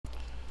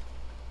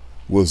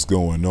What's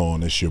going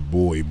on? It's your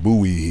boy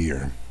Bowie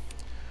here,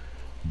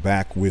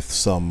 back with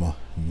some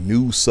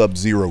new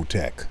Sub-Zero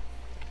tech.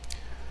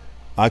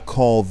 I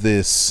call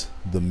this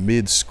the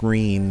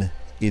mid-screen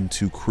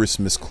into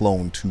Christmas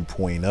Clone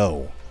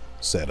 2.0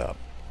 setup.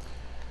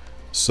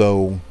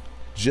 So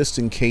just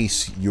in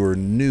case you're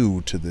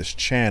new to this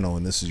channel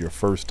and this is your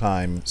first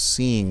time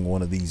seeing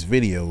one of these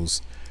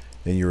videos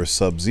and you're a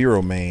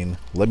Sub-Zero main,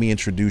 let me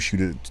introduce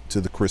you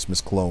to the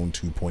Christmas Clone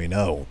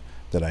 2.0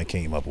 that I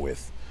came up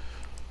with.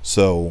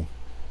 So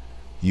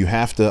you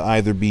have to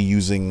either be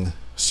using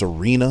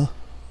Serena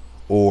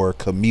or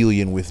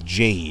Chameleon with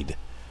Jade,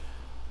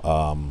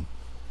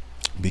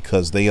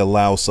 because they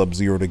allow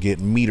Sub-Zero to get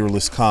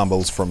meterless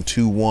combos from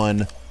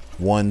 2-1,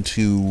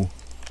 1-2,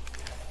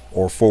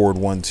 or forward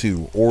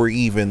 1-2, or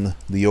even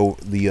the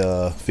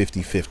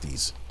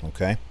 50-50s.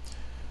 Okay,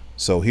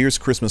 so here's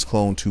Christmas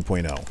Clone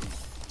 2.0.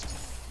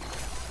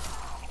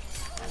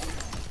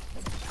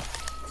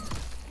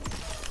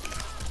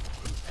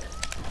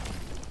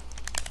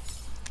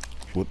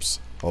 Whoops,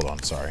 hold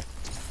on, sorry.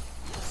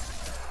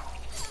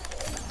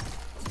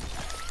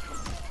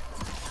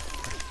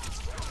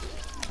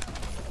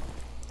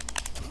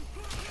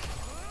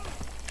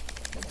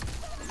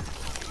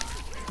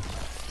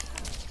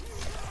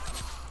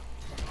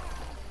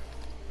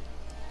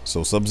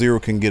 So Sub-Zero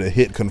can get a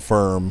hit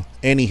confirm,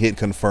 any hit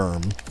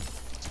confirm.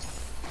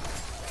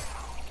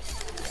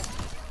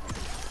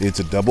 It's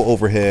a double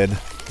overhead,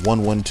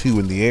 1-1-2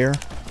 in the air,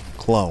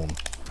 clone.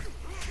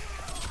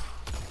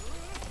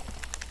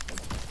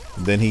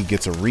 Then he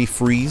gets a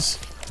refreeze,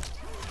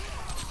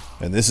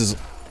 and this is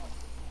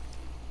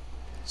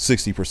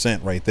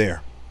 60% right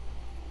there.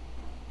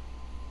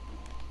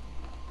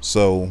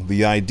 So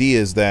the idea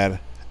is that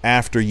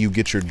after you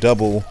get your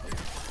double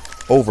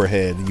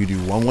overhead, you do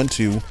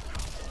 1-1-2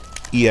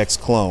 EX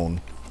clone,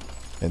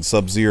 and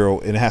Sub-Zero,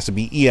 it has to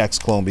be EX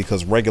clone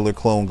because regular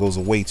clone goes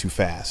way too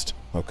fast.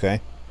 Okay,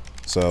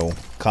 so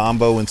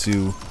combo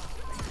into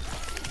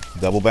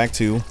double back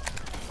 2.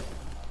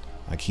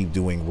 I keep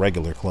doing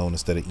regular clone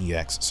instead of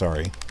EX,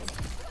 sorry.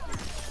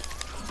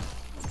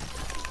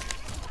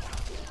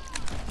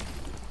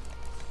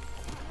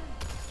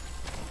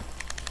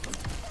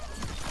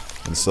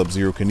 And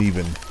Sub-Zero can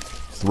even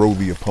throw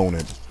the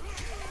opponent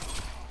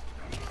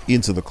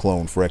into the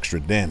clone for extra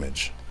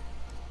damage.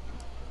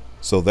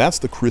 So that's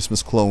the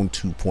Christmas Clone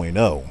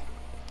 2.0.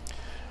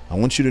 I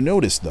want you to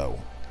notice, though,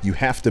 you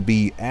have to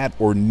be at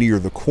or near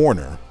the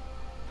corner.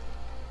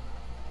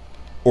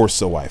 Or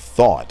so I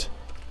thought.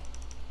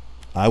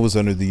 I was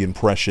under the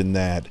impression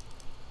that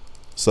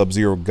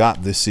Sub-Zero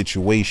got this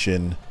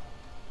situation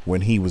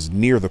when he was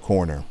near the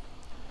corner.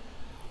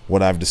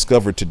 What I've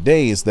discovered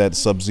today is that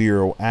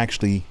Sub-Zero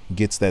actually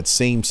gets that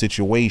same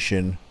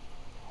situation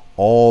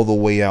all the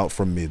way out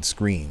from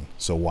mid-screen.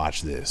 So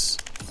watch this.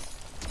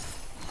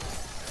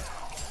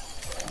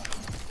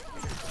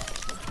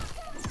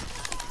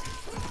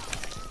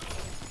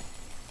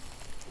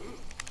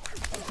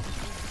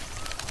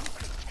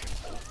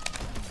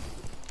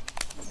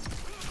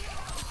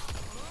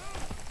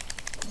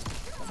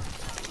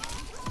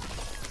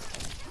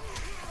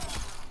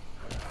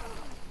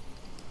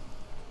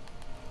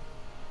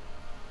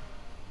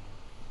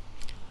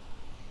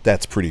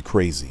 That's pretty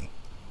crazy.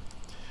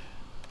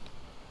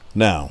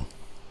 Now,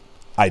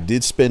 I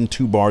did spend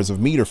 2 bars of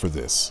meter for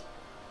this.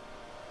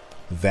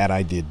 That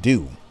I did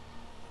do.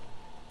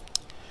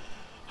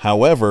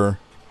 However,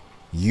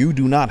 you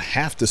do not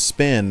have to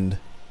spend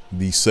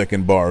the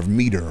second bar of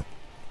meter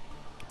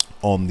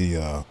on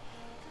the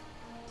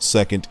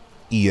second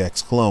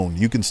EX clone.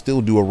 You can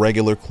still do a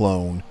regular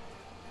clone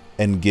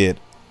and get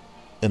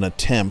an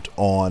attempt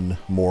on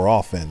more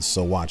offense.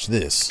 So watch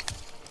this.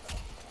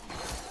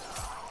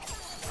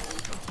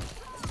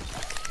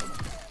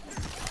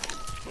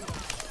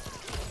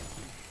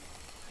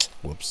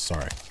 Whoops,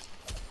 sorry.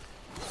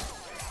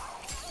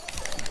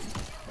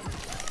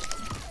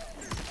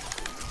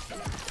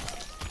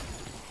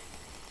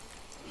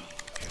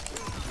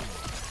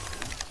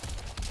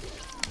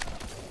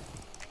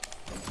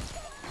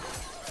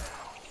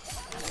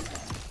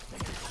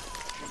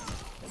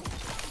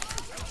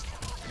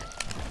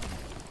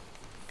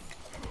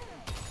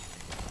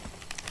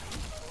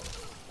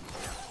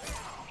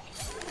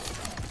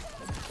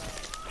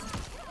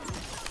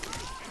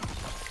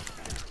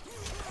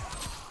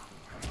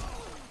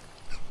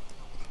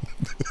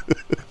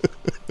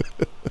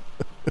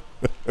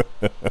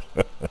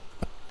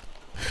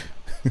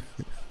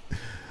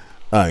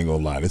 I ain't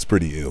gonna lie, that's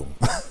pretty ill.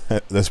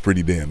 That's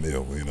pretty damn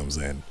ill, you know what I'm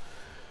saying?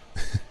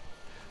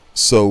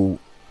 So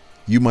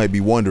you might be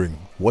wondering,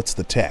 what's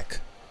the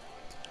tech?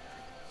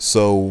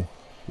 So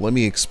let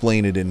me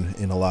explain it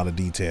in a lot of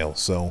detail.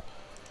 So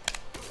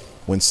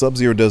when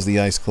Sub-Zero does the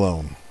ice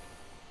clone,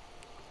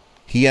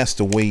 he has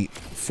to wait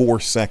 4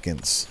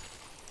 seconds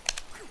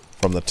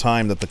from the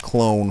time that the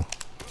clone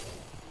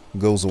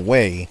goes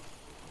away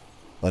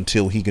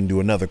until he can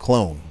do another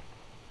clone.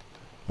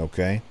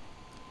 Okay?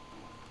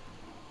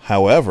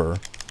 However,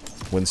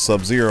 when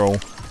Sub-Zero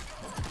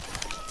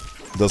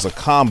does a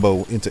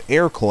combo into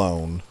air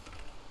clone,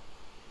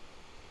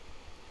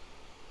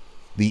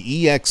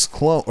 the EX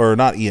clone, or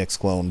not EX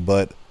clone,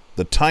 but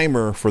the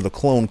timer for the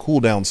clone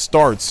cooldown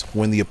starts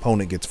when the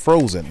opponent gets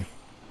frozen.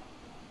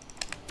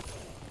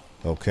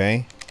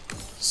 Okay,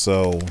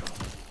 so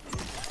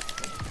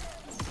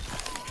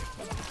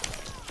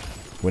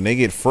when they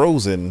get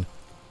frozen,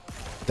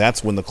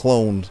 that's when the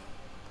clone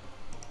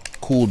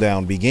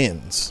cooldown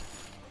begins.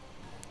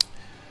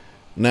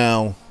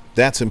 Now,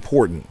 that's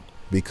important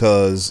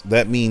because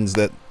that means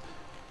that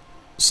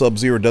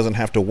Sub-Zero doesn't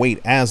have to wait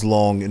as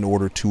long in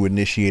order to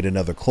initiate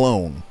another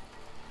clone.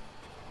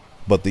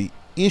 But the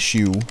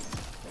issue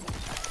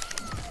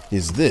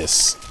is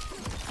this.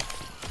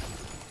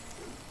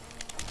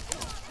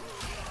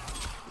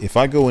 If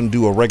I go and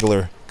do a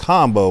regular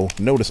combo,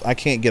 notice I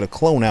can't get a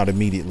clone out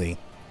immediately.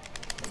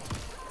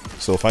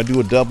 So if I do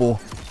a double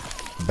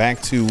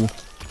back to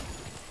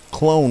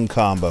clone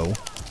combo,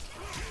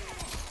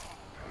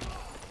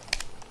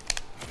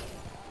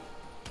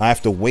 I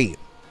have to wait,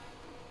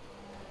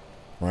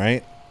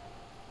 right?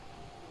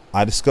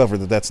 I discovered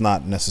that that's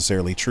not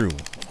necessarily true.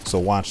 So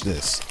watch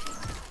this.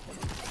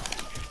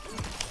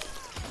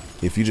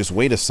 If you just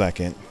wait a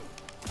second,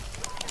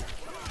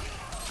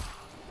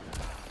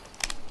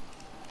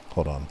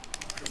 hold on.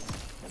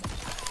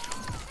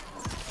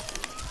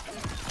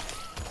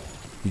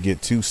 You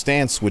get 2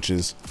 stance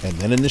switches and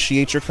then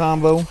initiate your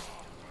combo.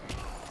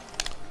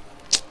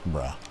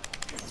 Bruh.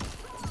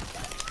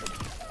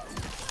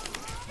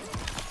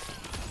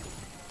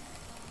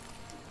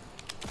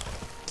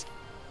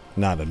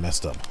 Nah, that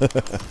messed up.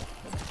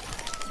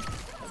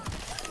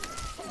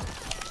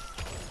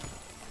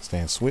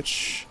 Stance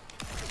switch.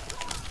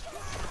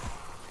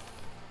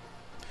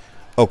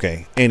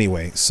 Okay,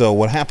 anyway, so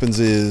what happens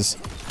is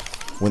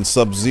when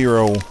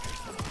Sub-Zero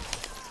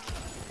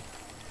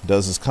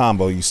does his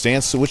combo, you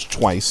stance switch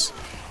twice,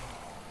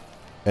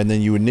 and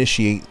then you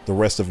initiate the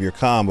rest of your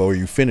combo, or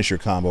you finish your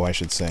combo, I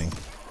should say.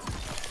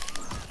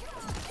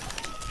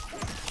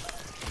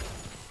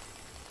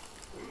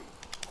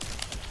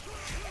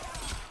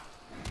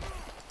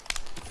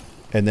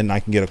 And then I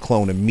can get a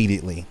clone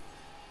immediately.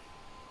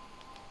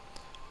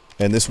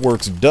 And this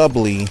works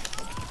doubly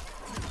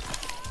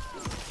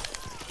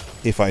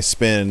if I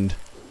spend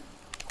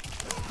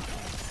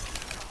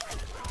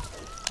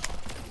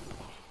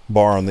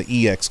bar on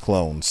the EX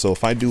clone. So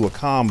if I do a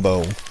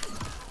combo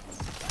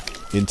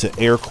into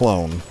air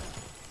clone,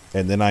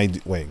 and then I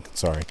do, wait,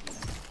 sorry.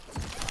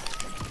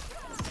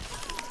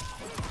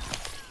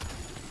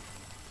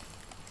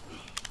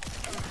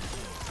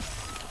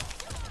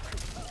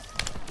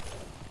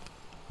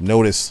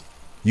 Notice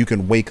you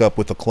can wake up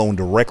with a clone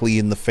directly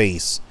in the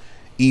face,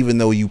 even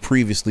though you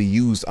previously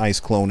used ice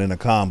clone in a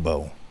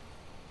combo.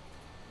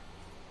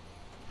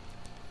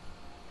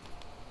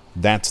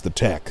 That's the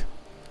tech.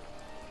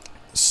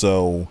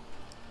 So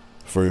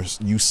for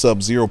you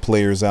Sub-Zero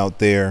players out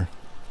there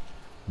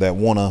that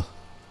want to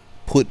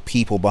put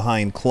people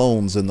behind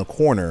clones in the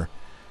corner,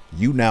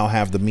 you now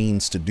have the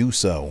means to do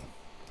so.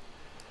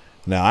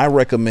 Now I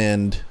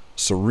recommend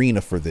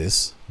Serena for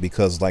this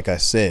because, like I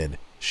said,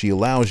 she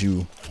allows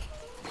you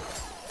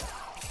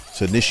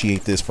to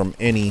initiate this from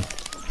any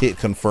hit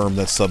confirm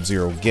that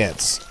Sub-Zero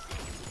gets.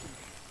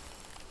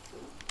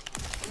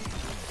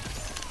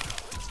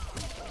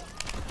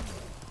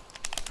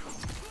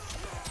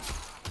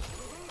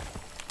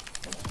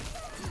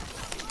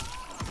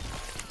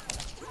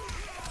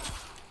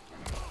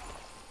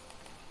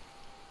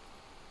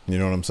 You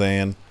know what I'm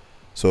saying?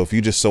 So if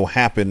you just so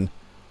happen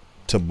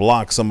to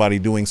block somebody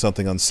doing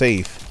something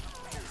unsafe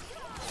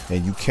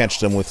and you catch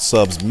them with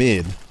subs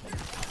mid,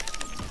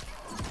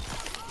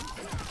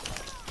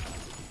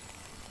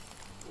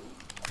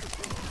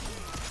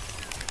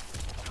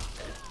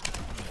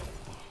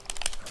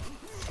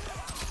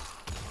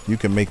 you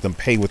can make them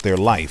pay with their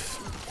life.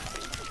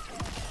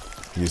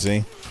 You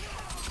see?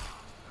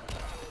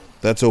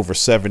 That's over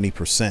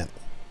 70%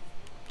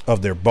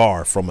 of their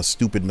bar from a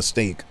stupid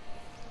mistake.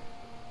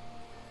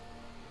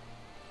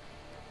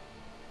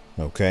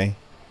 Okay?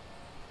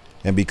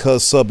 And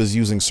because Sub is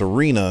using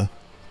Serena,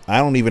 I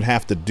don't even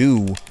have to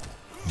do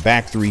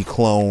back 3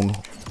 clone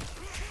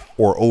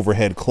or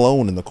overhead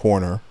clone in the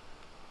corner.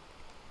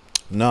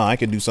 No, I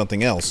can do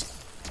something else.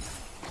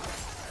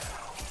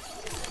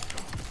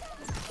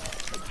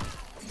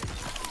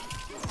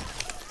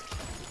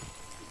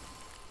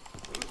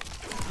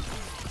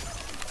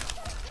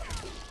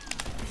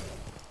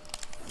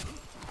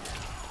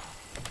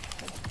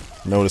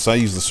 Notice I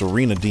use the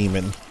Serena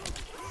Demon.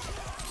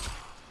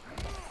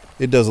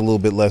 It does a little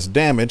bit less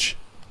damage,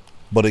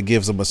 but it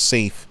gives them a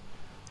safe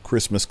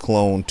Christmas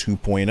Clone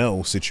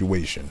 2.0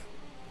 situation.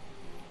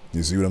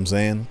 You see what I'm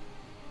saying?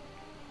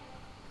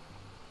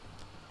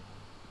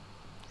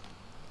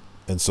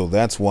 And so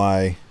that's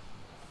why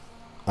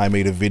I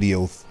made a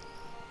video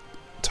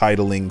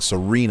titling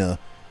Serena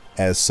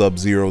as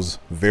Sub-Zero's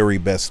very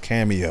best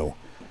cameo.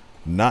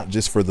 Not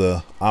just for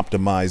the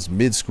optimized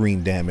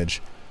mid-screen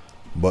damage,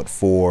 but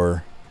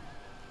for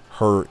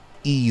her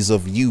ease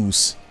of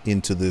use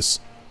into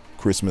this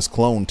Christmas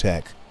clone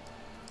tech.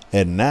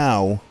 And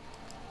now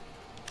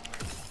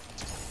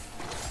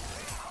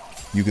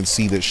you can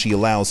see that she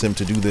allows him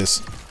to do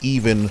this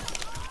even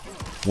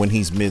when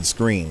he's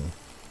mid-screen.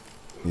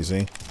 You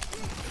see?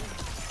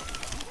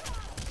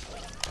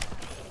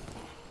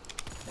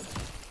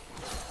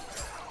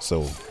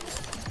 So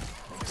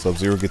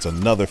Sub-Zero gets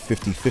another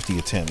 50-50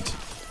 attempt.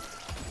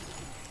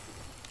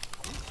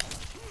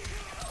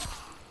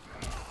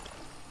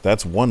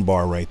 That's one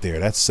bar right there.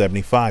 That's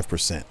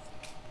 75%.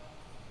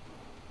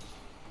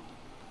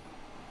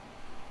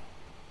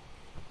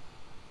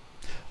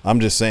 I'm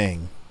just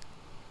saying,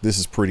 this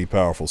is pretty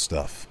powerful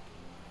stuff.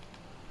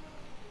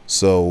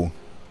 So,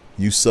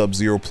 you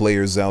Sub-Zero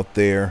players out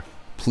there,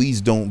 please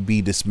don't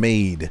be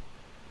dismayed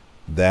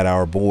that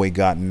our boy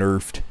got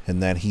nerfed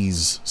and that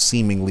he's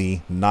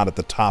seemingly not at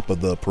the top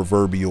of the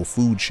proverbial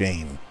food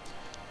chain.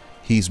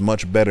 He's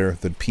much better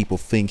than people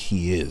think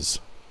he is.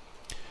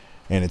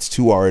 And it's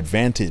to our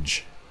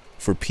advantage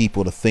for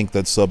people to think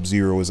that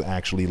Sub-Zero is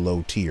actually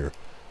low tier.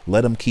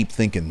 Let them keep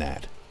thinking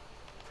that.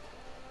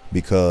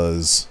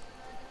 Because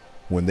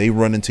when they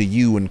run into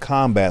you in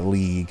Combat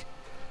League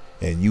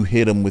and you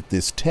hit them with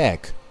this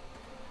tech,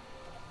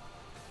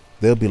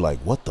 they'll be like,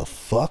 what the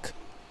fuck?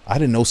 I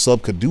didn't know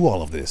Sub could do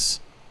all of this.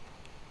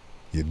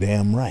 You're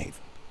damn right.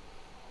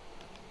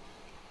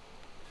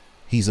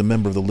 He's a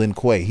member of the Lin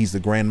Kuei. He's the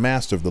Grand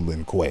Master of the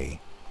Lin Kuei.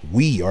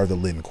 We are the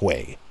Lin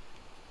Kuei.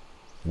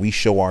 We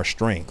show our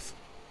strength.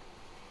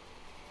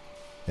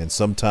 And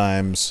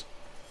sometimes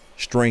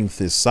strength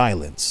is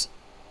silence.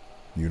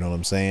 You know what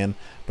I'm saying?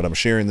 But I'm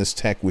sharing this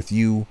tech with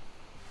you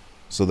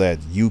so that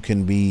you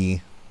can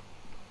be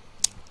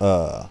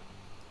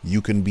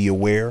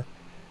aware.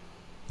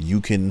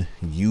 You can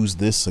use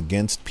this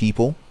against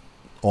people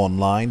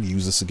online,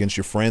 use this against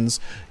your friends,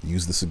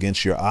 use this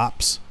against your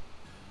ops,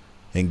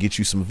 and get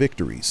you some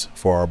victories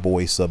for our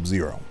boy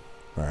Sub-Zero.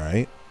 All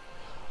right.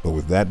 But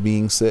with that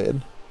being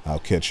said, I'll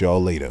catch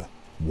y'all later.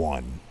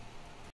 1.